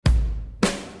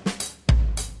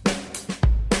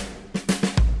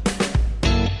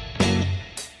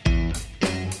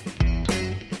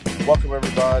Welcome,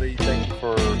 everybody. Thank you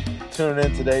for tuning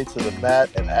in today to the Matt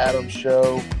and Adam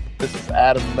Show. This is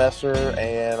Adam Messer,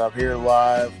 and I'm here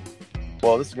live.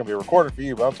 Well, this is going to be recorded for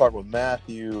you, but I'm talking with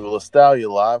Matthew LaStalia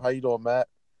live. How you doing, Matt?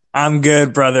 I'm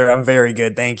good, brother. I'm very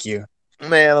good. Thank you.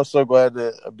 Man, I'm so glad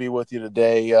to be with you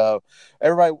today.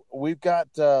 Everybody, we've got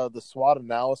the SWOT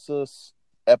analysis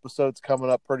episodes coming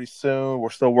up pretty soon. We're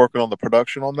still working on the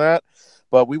production on that,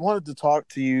 but we wanted to talk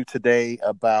to you today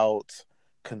about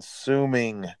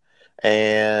consuming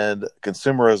and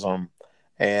consumerism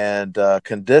and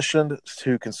conditioned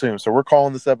to consume. So we're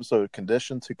calling this episode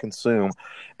Conditioned to Consume.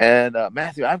 And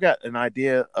Matthew, I've got an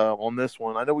idea on this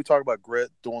one. I know we talk about grit,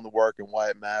 doing the work, and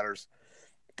why it matters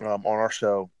on our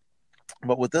show.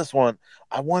 But with this one,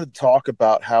 I wanted to talk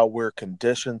about how we're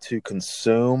conditioned to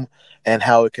consume and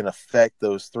how it can affect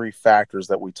those three factors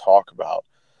that we talk about.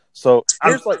 So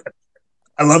here's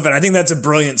I love it. I think that's a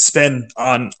brilliant spin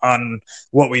on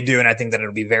what we do, and I think that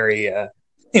it'll be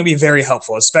very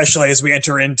helpful, especially as we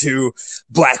enter into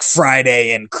Black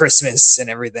Friday and Christmas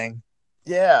and everything.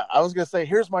 Yeah, I was gonna say,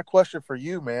 here's my question for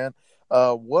you, man.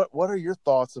 What are your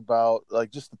thoughts about,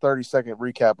 like, just the 30-second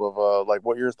recap of like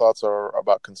what your thoughts are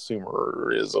about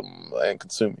consumerism and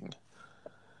consuming?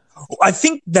 I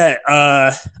think that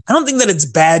I don't think that it's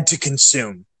bad to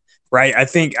consume, right? I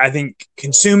think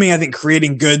consuming, I think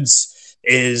creating goods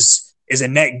is a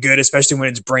net good, especially when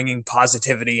it's bringing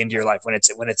positivity into your life, when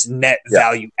it's net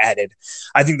value added.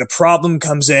 I think the problem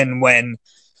comes in when,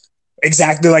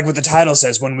 exactly like what the title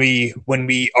says, when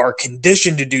we are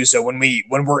conditioned to do so, when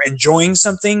we're enjoying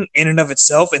something in and of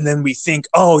itself, and then we think,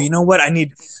 oh, you know what, I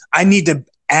need to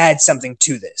add something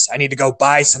to this. I need to go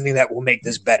buy something that will make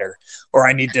this better,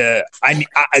 or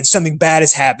something bad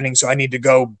is happening, so I need to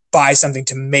go buy something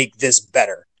to make this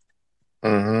better.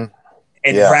 Mm-hmm.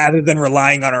 And rather than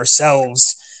relying on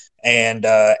ourselves and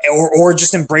or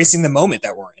just embracing the moment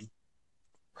that we're in.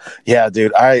 Yeah,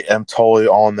 dude, I am totally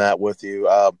on that with you.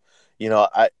 I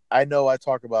know I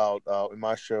talk about in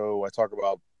my show, I talk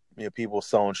about, people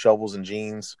selling shovels and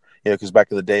jeans, because back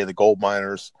in the day, the gold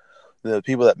miners, the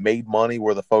people that made money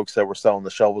were the folks that were selling the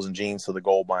shovels and jeans to the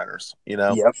gold miners,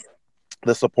 Yep.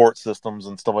 the support systems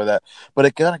and stuff like that. But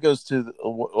it kind of goes to,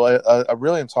 I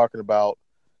really am talking about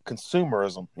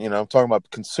consumerism. I'm talking about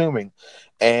consuming,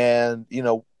 and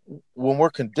when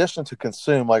we're conditioned to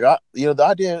consume, like the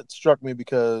idea struck me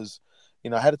because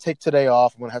I had to take today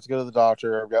off. I'm gonna have to go to the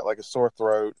doctor. I've got like a sore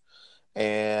throat,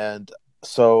 and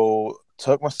so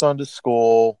took my son to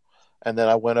school, and then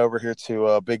I went over here to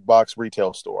a big box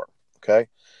retail store. Okay,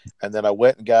 and then I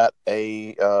went and got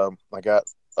I got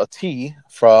a tea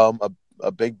from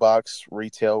a big box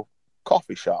retail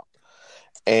coffee shop.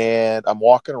 And I'm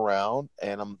walking around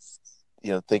and I'm,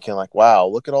 thinking like, wow,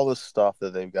 look at all this stuff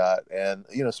that they've got. And,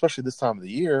 especially this time of the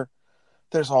year,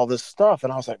 there's all this stuff.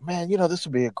 And I was like, man, this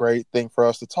would be a great thing for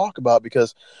us to talk about,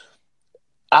 because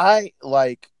I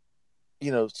like,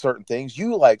 certain things,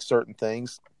 you like certain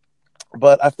things,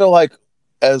 but I feel like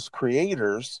as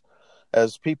creators,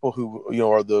 as people who,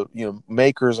 are the,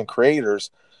 makers and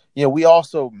creators, we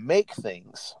also make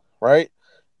things, right?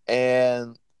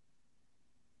 And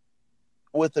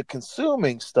with the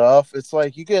consuming stuff, it's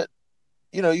like you get,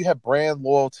 you have brand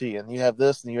loyalty and you have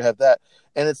this and you have that.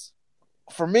 And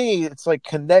for me, it's like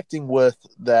connecting with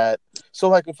that. So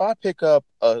like if I pick up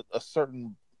a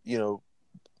certain,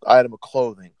 item of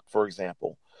clothing, for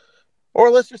example,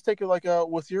 or let's just take it like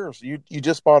with yours, you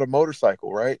just bought a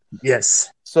motorcycle, right?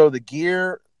 Yes. So the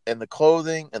gear and the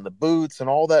clothing and the boots and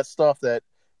all that stuff that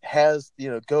has,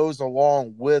 goes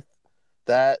along with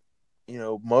that,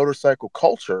 motorcycle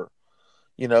culture,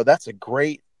 that's a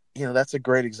great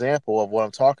example of what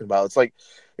I'm talking about. It's like,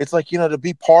 to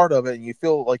be part of it and you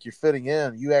feel like you're fitting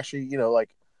in, you actually,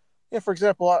 for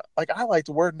example, I like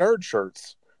to wear nerd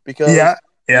shirts because,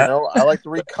 I like to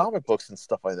read comic books and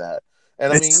stuff like that.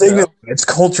 And it's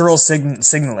cultural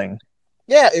signaling.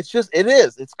 Yeah,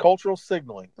 it's cultural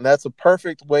signaling. And that's a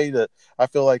perfect way I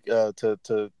feel like,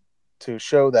 to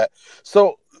show that.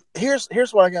 So here's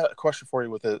what I got a question for you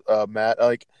with it, Matt.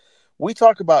 Like, we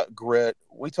talk about grit,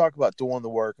 we talk about doing the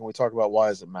work, and we talk about why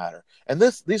does it matter. And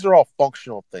these are all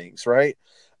functional things, right?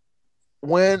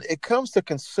 When it comes to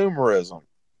consumerism,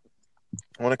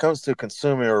 when it comes to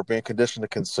consuming or being conditioned to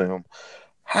consume,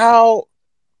 how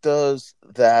does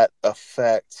that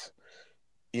affect,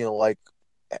 like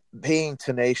being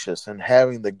tenacious and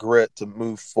having the grit to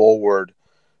move forward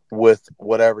with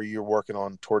whatever you're working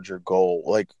on towards your goal?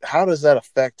 Like, how does that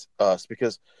affect us?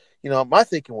 Because, my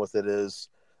thinking with it is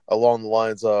along the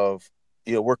lines of,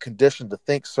 we're conditioned to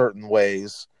think certain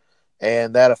ways,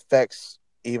 and that affects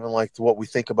even like what we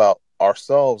think about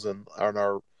ourselves and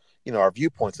our, our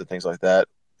viewpoints and things like that.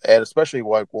 and especially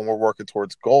like when we're working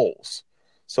towards goals.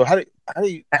 So how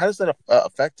does that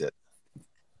affect it?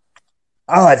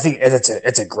 Oh, I think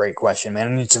it's a great question, man,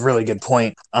 and it's a really good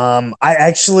point. I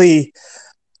actually,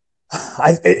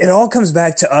 it all comes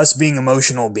back to us being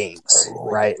emotional beings,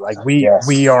 right? Like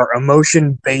we are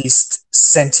emotion based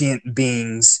sentient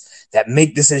beings that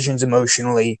make decisions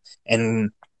emotionally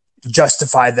and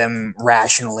justify them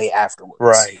rationally afterwards.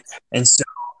 Right. And so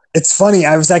it's funny.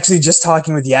 I was actually just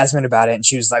talking with Yasmin about it, and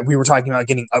she was like, we were talking about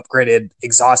getting upgraded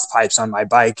exhaust pipes on my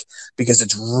bike because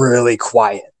it's really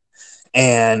quiet.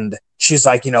 And she's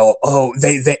like,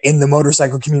 they in the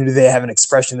motorcycle community, they have an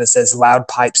expression that says loud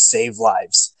pipes save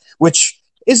lives, which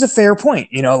is a fair point.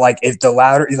 Like if the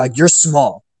louder, like you're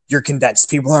small, you're condensed.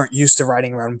 People aren't used to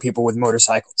riding around people with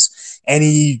motorcycles.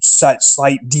 Any such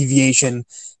slight deviation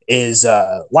is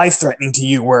life-threatening to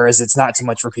you, whereas it's not so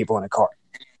much for people in a car.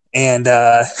 And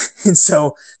and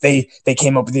so they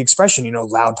came up with the expression,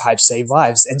 loud pipes save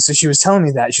lives. And so she was telling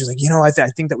me that. She was like, I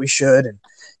think that we should.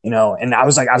 And I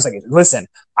was like, listen,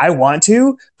 I want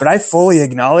to, but I fully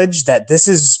acknowledge that this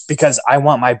is because I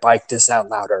want my bike to sound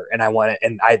louder, and I want it,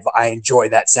 and I enjoy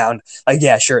that sound. Like,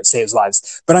 yeah, sure, it saves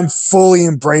lives, but I'm fully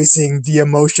embracing the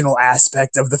emotional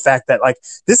aspect of the fact that, like,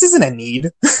 this isn't a need.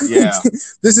 Yeah.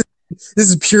 This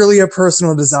is purely a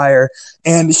personal desire.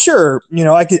 And sure,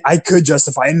 I could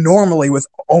justify it. Normally with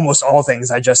almost all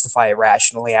things, I justify it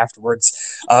rationally afterwards.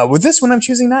 With this one, I'm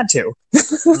choosing not to.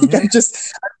 Like, I'm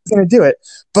just going to do it.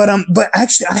 But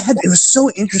actually it was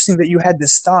so interesting that you had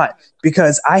this thought,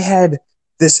 because I had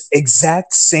this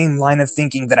exact same line of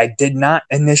thinking that I did not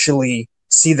initially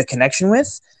see the connection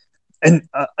with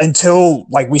until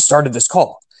like we started this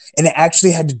call. And it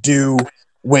actually had to do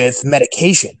with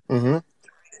medication. Mm-hmm.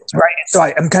 Right. So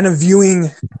I'm kind of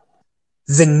viewing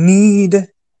the need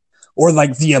or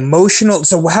like the emotional.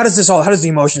 So how does the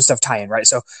emotion stuff tie in? Right.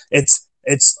 So it's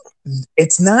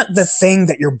not the thing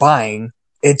that you're buying.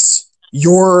 It's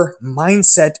your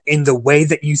mindset in the way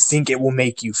that you think it will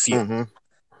make you feel. Mm-hmm.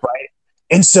 Right.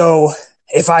 And so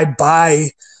if I buy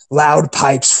loud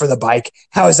pipes for the bike,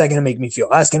 how is that going to make me feel?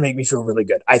 That's going to make me feel really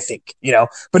good, I think,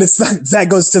 but it's not, that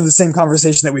goes to the same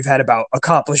conversation that we've had about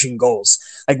accomplishing goals.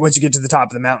 Like once you get to the top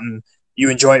of the mountain, you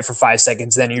enjoy it for 5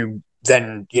 seconds, then it's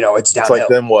downhill. It's like,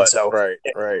 then what? So, right.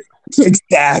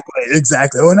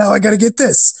 Exactly. Oh, now I got to get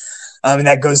this. And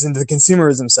that goes into the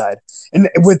consumerism side. And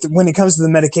when it comes to the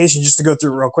medication, just to go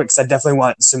through real quick, because I definitely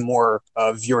want some more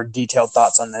of your detailed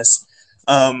thoughts on this.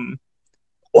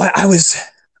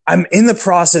 I'm in the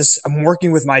process. I'm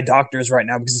working with my doctors right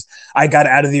now because I got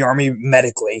out of the Army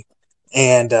medically,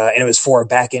 and it was for a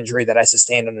back injury that I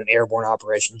sustained on an airborne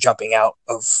operation, jumping out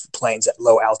of planes at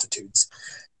low altitudes.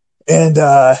 And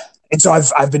so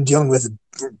I've been dealing with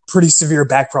pretty severe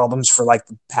back problems for like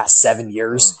the past 7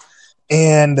 years,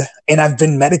 and I've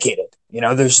been medicated.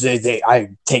 I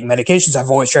take medications. I've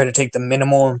always tried to take the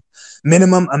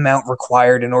minimum amount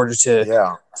required in order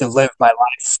to live my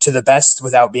life to the best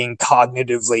without being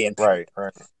cognitively impaired.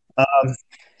 Right.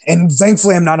 And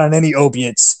thankfully I'm not on any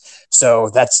opiates, so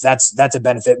that's a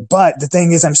benefit. But the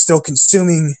thing is, I'm still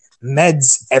consuming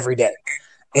meds every day.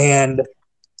 And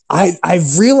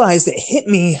I've realized it hit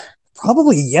me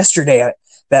probably yesterday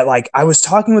that like I was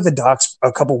talking with the docs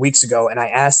a couple weeks ago, and I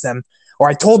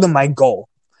told them my goal.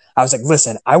 I was like,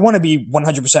 listen, I want to be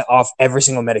 100% off every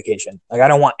single medication. Like, I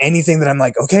don't want anything that I'm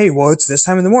like, okay, well, it's this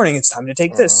time in the morning. It's time to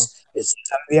take this. It's this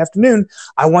time in the afternoon.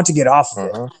 I want to get off of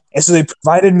it. And so they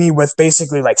provided me with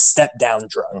basically like step down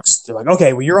drugs. They're like,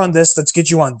 okay, well, you're on this. Let's get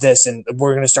you on this. And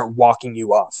we're going to start walking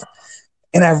you off.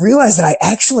 And I realized that I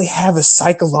actually have a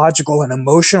psychological and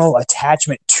emotional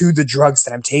attachment to the drugs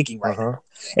that I'm taking right now.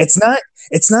 It's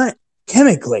not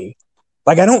chemically.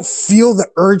 Like, I don't feel the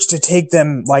urge to take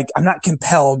them. Like, I'm not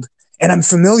compelled, and I'm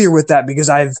familiar with that because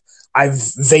I've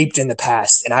vaped in the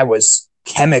past, and I was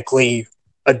chemically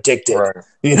addicted,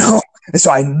 And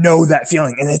so I know that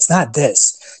feeling, and it's not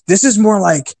this. This is more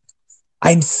like,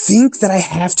 I think that I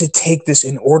have to take this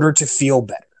in order to feel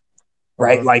better,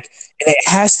 right? Like, and it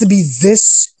has to be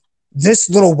this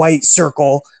little white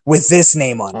circle with this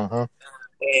name on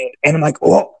it. And I'm like,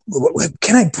 well,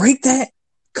 can I break that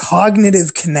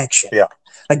cognitive connection? Yeah.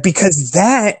 Like, because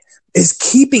that is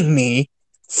keeping me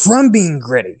from being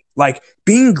gritty. Like,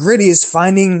 being gritty is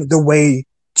finding the way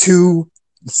through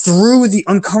the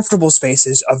uncomfortable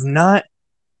spaces of not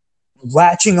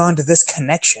latching onto this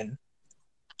connection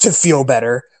to feel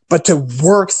better, but to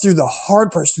work through the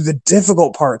hard parts, through the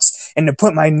difficult parts, and to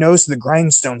put my nose to the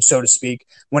grindstone, so to speak,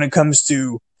 when it comes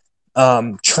to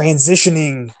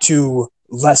transitioning to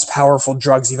less powerful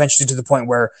drugs, eventually to the point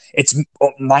where it's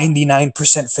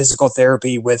 99% physical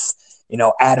therapy with,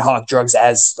 ad hoc drugs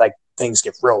as like things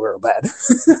get real bad.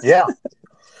 Yeah.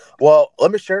 Well,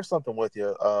 let me share something with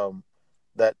you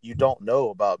that you don't know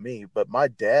about me, but my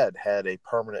dad had a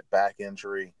permanent back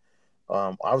injury.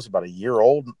 I was about a year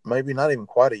old, maybe not even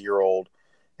quite a year old,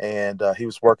 and he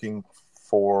was working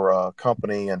for a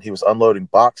company, and he was unloading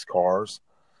box cars,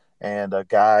 and a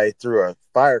guy threw a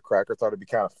firecracker, thought it'd be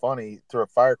kind of funny, threw a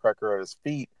firecracker at his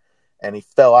feet, and he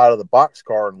fell out of the box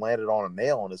car and landed on a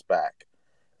nail in his back.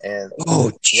 And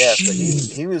Oh, yeah, so he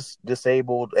gee. he was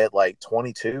disabled at like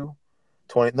 22,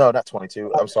 20. No, not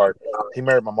 22. I'm sorry. He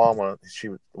married my mom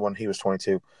when he was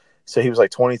 22. So he was like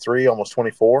 23, almost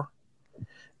 24.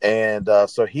 And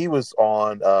so he was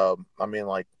on I mean,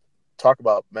 like, talk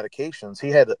about medications. He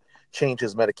had to change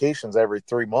his medications every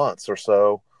 3 months or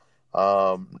so.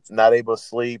 Not able to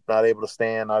sleep, not able to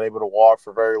stand, not able to walk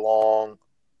for very long.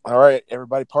 All right,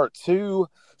 everybody, part two.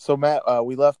 So, Matt,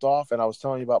 we left off, and I was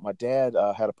telling you about my dad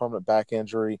had a permanent back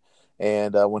injury.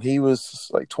 And when he was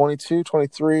like 22,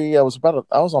 23, I was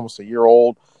almost a year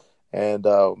old. And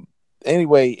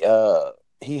anyway,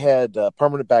 he had a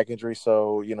permanent back injury.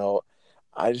 So,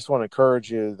 I just want to encourage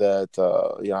you that,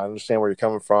 I understand where you're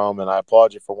coming from, and I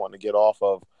applaud you for wanting to get off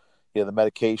of, the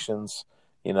medications,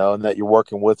 and that you're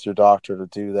working with your doctor to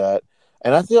do that.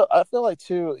 And I feel like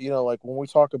too, like when we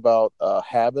talk about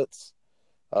habits,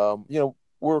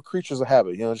 we're creatures of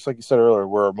habit. Just like you said earlier,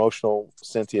 we're emotional,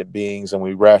 sentient beings, and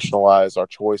we rationalize our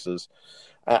choices.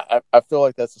 I feel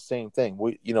like that's the same thing.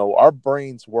 Our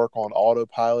brains work on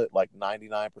autopilot like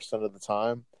 99% of the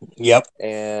time, Yep.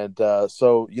 and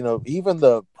so even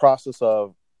the process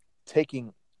of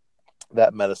taking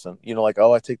that medicine, like,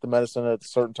 oh, I take the medicine at a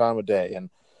certain time of day, and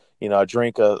I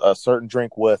drink a certain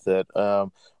drink with it,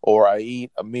 or I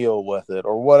eat a meal with it,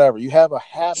 or whatever. You have a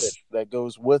habit that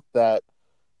goes with that,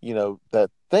 that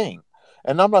thing.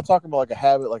 And I'm not talking about like a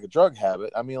habit, like a drug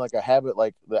habit. I mean, like a habit,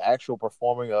 like the actual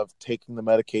performing of taking the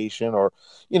medication, or,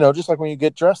 just like when you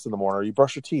get dressed in the morning or you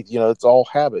brush your teeth, it's all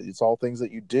habit. It's all things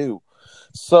that you do.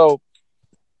 So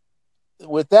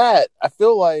with that, I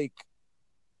feel like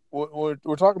we're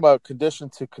talking about condition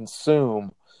to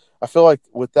consume. I feel like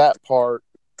with that part,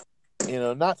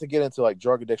 not to get into like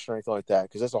drug addiction or anything like that,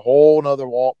 because that's a whole nother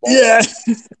ball Yeah.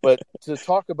 but to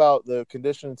talk about the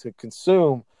condition to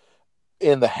consume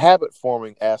in the habit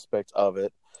forming aspect of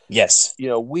it, Yes.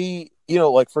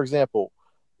 like, for example,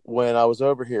 when I was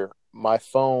over here, my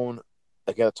phone,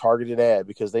 I got a targeted ad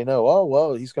because they know, oh,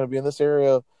 well, he's going to be in this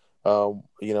area,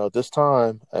 at this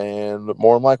time, and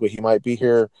more than likely he might be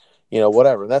here,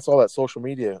 whatever. And that's all that social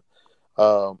media,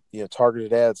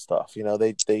 targeted ad stuff.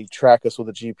 They track us with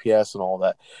a GPS and all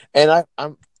that. And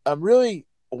I'm really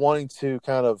wanting to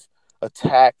kind of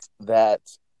attack that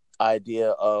idea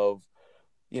of,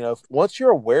 once you're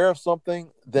aware of something,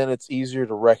 then it's easier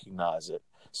to recognize it.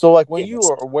 So, like, when you Yes.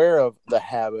 are aware of the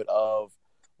habit of,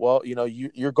 well,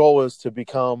 your goal is to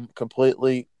become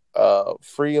completely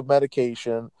free of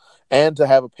medication and to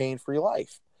have a pain-free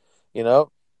life,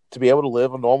 to be able to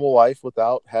live a normal life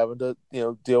without having to,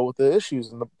 deal with the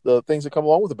issues and the things that come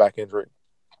along with a back injury,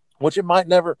 which it might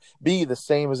never be the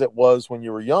same as it was when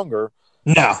you were younger,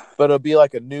 No. but it'll be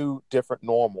like a new, different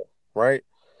normal, right?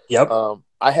 Yep.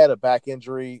 I had a back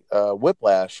injury,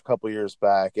 whiplash, a couple years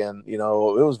back, and it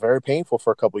was very painful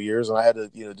for a couple years, and I had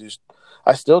to,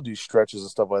 I still do stretches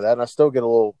and stuff like that, and I still get a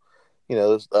little,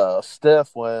 stiff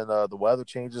when the weather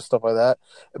changes, stuff like that.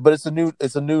 But it's a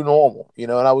new normal,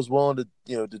 and I was willing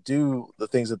to, to do the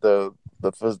things that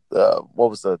what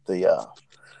was the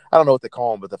I don't know what they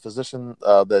call them, but the physician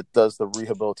that does the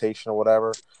rehabilitation or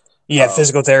whatever, Yeah. um,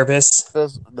 Physical therapist.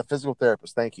 the physical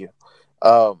therapist. Thank you.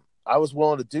 I was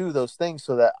willing to do those things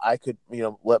so that I could,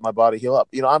 let my body heal up.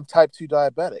 I'm type 2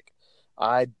 diabetic.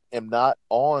 I am not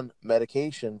on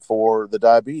medication for the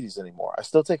diabetes anymore. I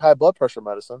still take high blood pressure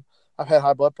medicine. I've had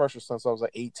high blood pressure since I was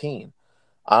like 18.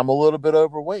 I'm a little bit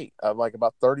overweight. I'm like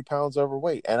about 30 pounds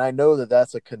overweight. And I know that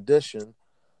that's a condition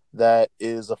that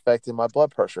is affecting my blood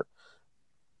pressure.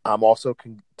 I'm also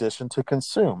conditioned to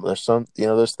consume. There's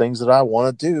there's things that I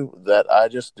want to do that I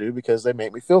just do because they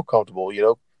make me feel comfortable,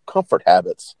 comfort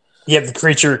habits. Yeah, the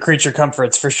creature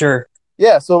comforts for sure.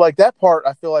 Yeah, so like that part,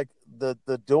 I feel like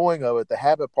the doing of it, the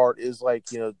habit part is like,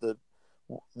 the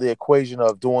equation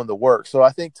of doing the work. So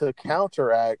I think to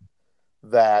counteract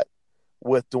that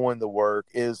with doing the work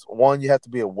is, one, you have to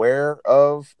be aware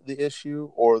of the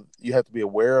issue, or you have to be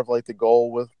aware of like the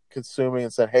goal with consuming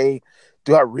and say, hey,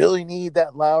 do I really need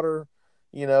that louder?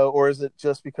 Or is it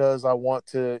just because I want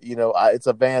to, it's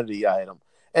a vanity item.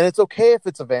 And it's okay if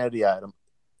it's a vanity item.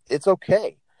 It's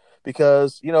okay,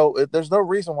 because there's no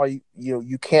reason why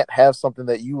you can't have something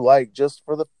that you like just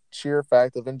for the sheer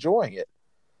fact of enjoying it.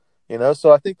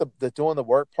 So I think the doing the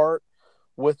work part,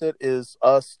 with it is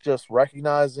us just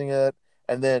recognizing it,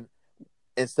 and then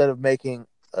instead of making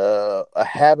a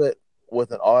habit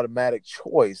with an automatic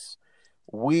choice,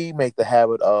 we make the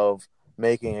habit of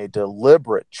making a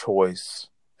deliberate choice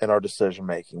in our decision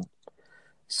making.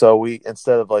 So we,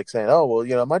 instead of like saying, "Oh,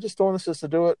 well, am I just doing this just to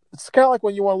do it?" It's kind of like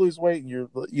when you want to lose weight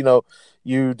and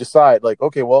you decide like,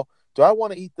 "Okay, well, do I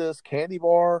want to eat this candy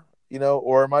bar,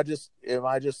 or am I just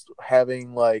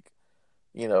having like,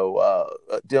 like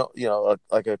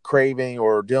a craving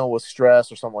or dealing with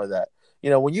stress or something like that?"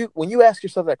 When you ask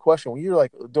yourself that question, when you're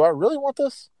like, "Do I really want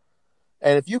this?"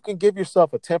 And if you can give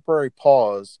yourself a temporary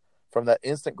pause from that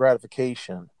instant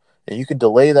gratification, and you can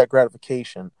delay that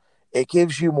gratification, it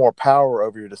gives you more power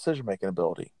over your decision making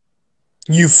ability.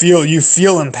 You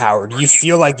feel empowered. You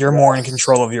feel like you're more in Yes.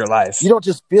 control of your life. You don't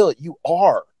just feel it, you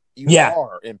are. You Yeah.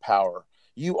 are in power.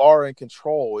 You are in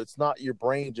control. It's not your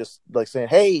brain just like saying,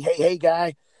 hey,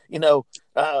 guy,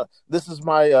 this is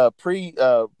my pre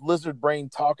lizard brain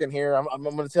talking here. I'm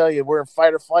going to tell you, we're in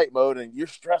fight or flight mode and you're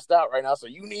stressed out right now. So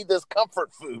you need this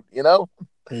comfort food,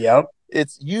 Yep.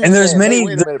 It's you And saying, hey,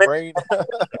 wait a minute, brain.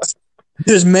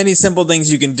 there's many simple things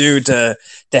you can do to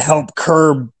help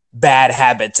curb bad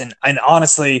habits. And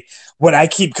honestly, what I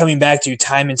keep coming back to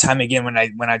time and time again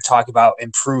when I talk about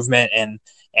improvement and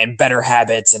better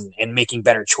habits and making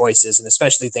better choices, and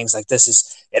especially things like this,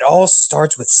 is it all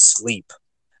starts with sleep.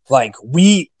 Like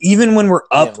even when we're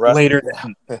up later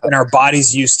than our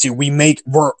bodies used to,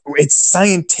 it's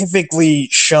scientifically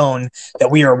shown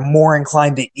that we are more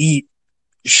inclined to eat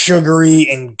sugary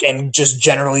and just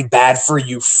generally bad for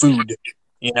you food,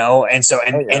 and so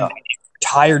and if you're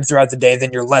tired throughout the day,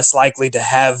 then you're less likely to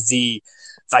have the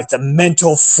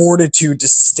mental fortitude to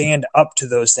stand up to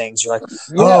those things. You're like,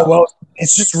 oh well,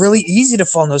 it's just really easy to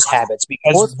fall in those habits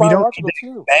because we don't need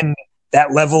to spend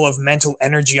that level of mental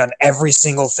energy on every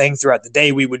single thing throughout the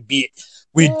day. We'd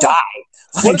die.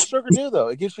 What does sugar do though?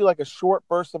 It gives you like a short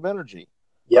burst of energy,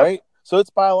 right? So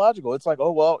it's biological. It's like,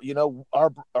 oh, well,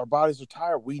 our bodies are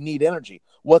tired. We need energy.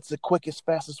 What's the quickest,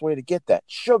 fastest way to get that?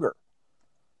 Sugar,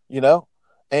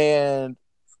 and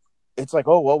it's like,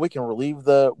 oh, well, we can relieve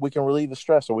the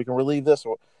stress, or we can relieve this,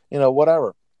 or,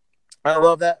 whatever. I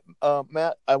love that,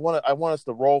 Matt. I want us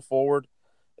to roll forward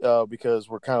because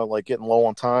we're kind of like getting low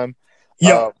on time.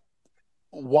 Yeah.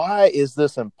 Why is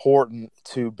this important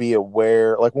to be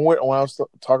aware? Like when I was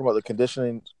talking about the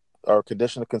conditioning or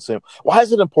condition to consume, why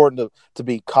is it important to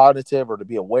be cognitive or to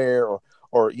be aware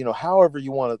or however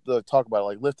you want to talk about it,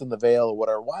 like lifting the veil or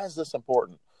whatever? Why is this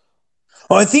important?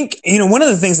 Well, I think, one of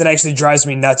the things that actually drives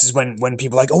me nuts is when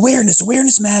people are like,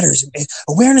 awareness matters.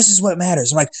 Awareness is what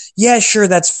matters. I'm like, yeah, sure,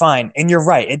 that's fine. And you're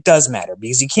right. It does matter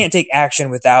because you can't take action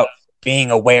without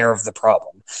being aware of the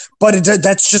problem. But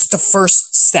that's just the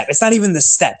first step. It's not even the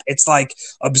step. It's like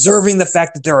observing the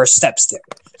fact that there are steps there.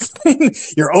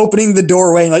 You're opening the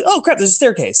doorway and like, oh crap, there's a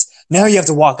staircase. Now you have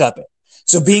to walk up it.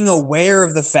 So being aware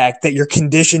of the fact that you're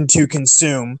conditioned to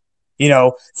consume,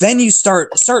 then you start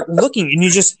looking and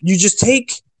you just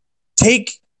take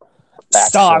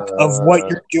stock of what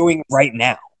you're doing right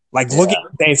now. Like look at,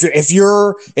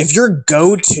 if your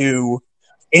go-to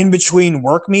in between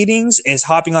work meetings is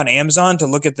hopping on Amazon to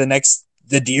look at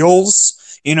the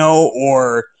deals,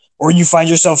 or you find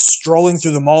yourself strolling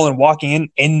through the mall and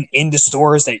walking into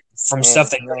stores from stuff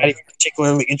that you're not even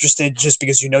particularly interested, just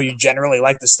because you generally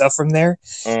like the stuff from there.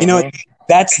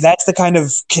 That's the kind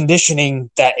of conditioning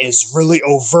that is really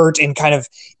overt and kind of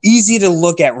easy to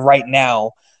look at right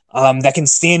now, that can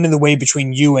stand in the way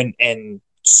between you and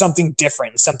something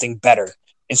different and something better.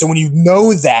 And so when you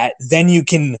know that, then you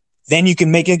can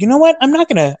make it, you know what? I'm not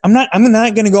gonna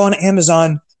go on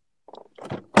Amazon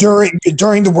during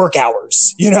the work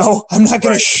hours. I'm not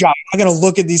gonna shop. I'm not gonna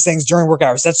look at these things during work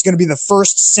hours. That's gonna be the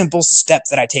first simple step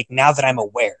that I take now that I'm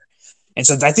aware. And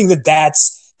so I think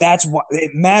that's what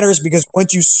it matters, because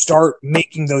once you start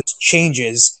making those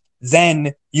changes,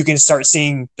 then you can start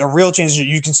seeing the real changes.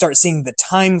 You can start seeing the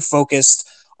time focused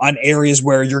on areas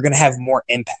where you're going to have more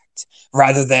impact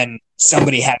rather than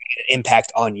somebody having an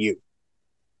impact on you.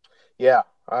 Yeah,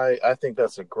 I think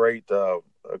that's a great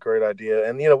idea.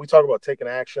 And, we talk about taking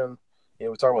action,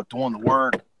 we talk about doing the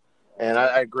work, and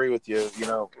I agree with you,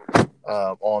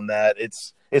 on that.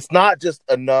 It's not just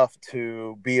enough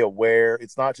to be aware.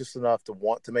 It's not just enough to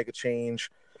want to make a change.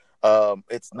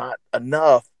 It's not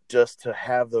enough just to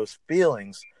have those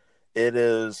feelings. It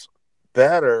is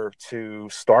better to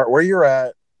start where you're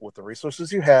at with the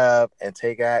resources you have and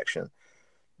take action.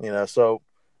 So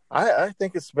I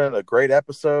think it's been a great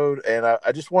episode, and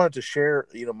I just wanted to share,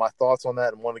 my thoughts on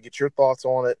that and want to get your thoughts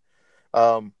on it.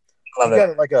 Love you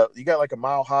it. got like a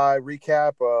mile high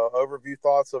recap, overview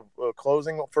thoughts of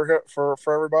closing for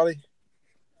everybody.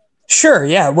 Sure.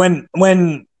 Yeah. When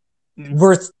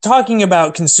we're talking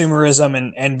about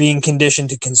consumerism and being conditioned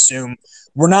to consume,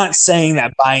 we're not saying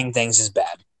that buying things is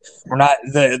bad. We're not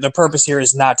the purpose here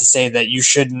is not to say that you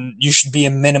should be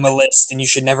a minimalist and you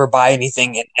should never buy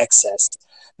anything in excess.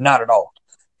 Not at all.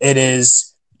 It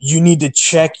is you need to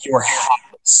check your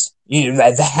habits.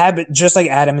 The habit, just like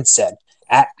Adam had said,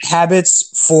 habits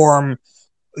form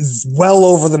well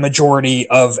over the majority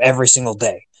of every single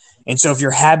day. And so if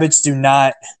your habits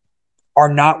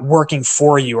are not working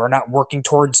for you, are not working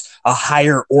towards a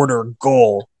higher order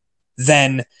goal,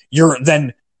 then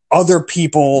other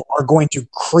people are going to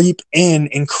creep in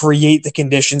and create the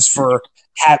conditions for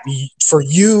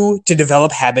you to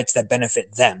develop habits that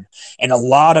benefit them. And a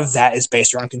lot of that is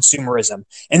based around consumerism.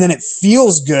 And then it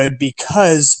feels good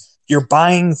because you're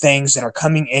buying things that are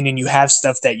coming in and you have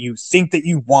stuff that you think that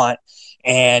you want.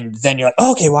 And then you're like,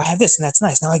 oh, okay, well, I have this and that's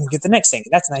nice. Now I can get the next thing.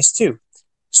 That's nice too.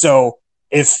 So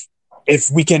if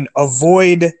we can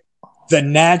avoid the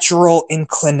natural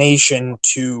inclination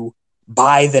to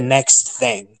buy the next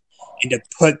thing and to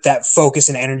put that focus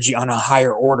and energy on a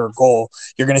higher order goal,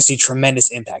 you're going to see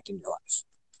tremendous impact in your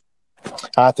life.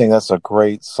 I think that's a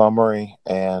great summary.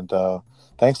 And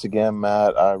thanks again,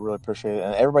 Matt. I really appreciate it.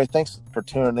 And everybody, thanks for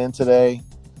tuning in today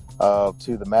to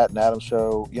the Matt and Adam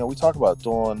Show. We talk about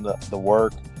doing the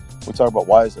work. We talk about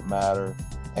why does it matter.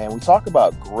 And we talk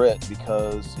about grit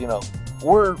because,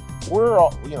 we're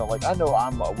all, like I know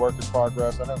I'm a work in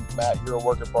progress. I know, Matt, you're a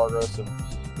work in progress. And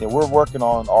we're working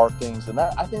on our things, and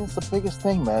I think it's the biggest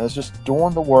thing, man. It's just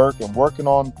doing the work and working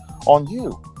on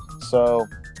you. So,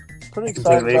 pretty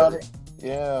excited about it.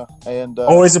 Yeah, and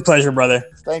always a pleasure, brother.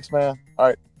 Thanks, man. All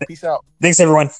right, peace out. Thanks, everyone.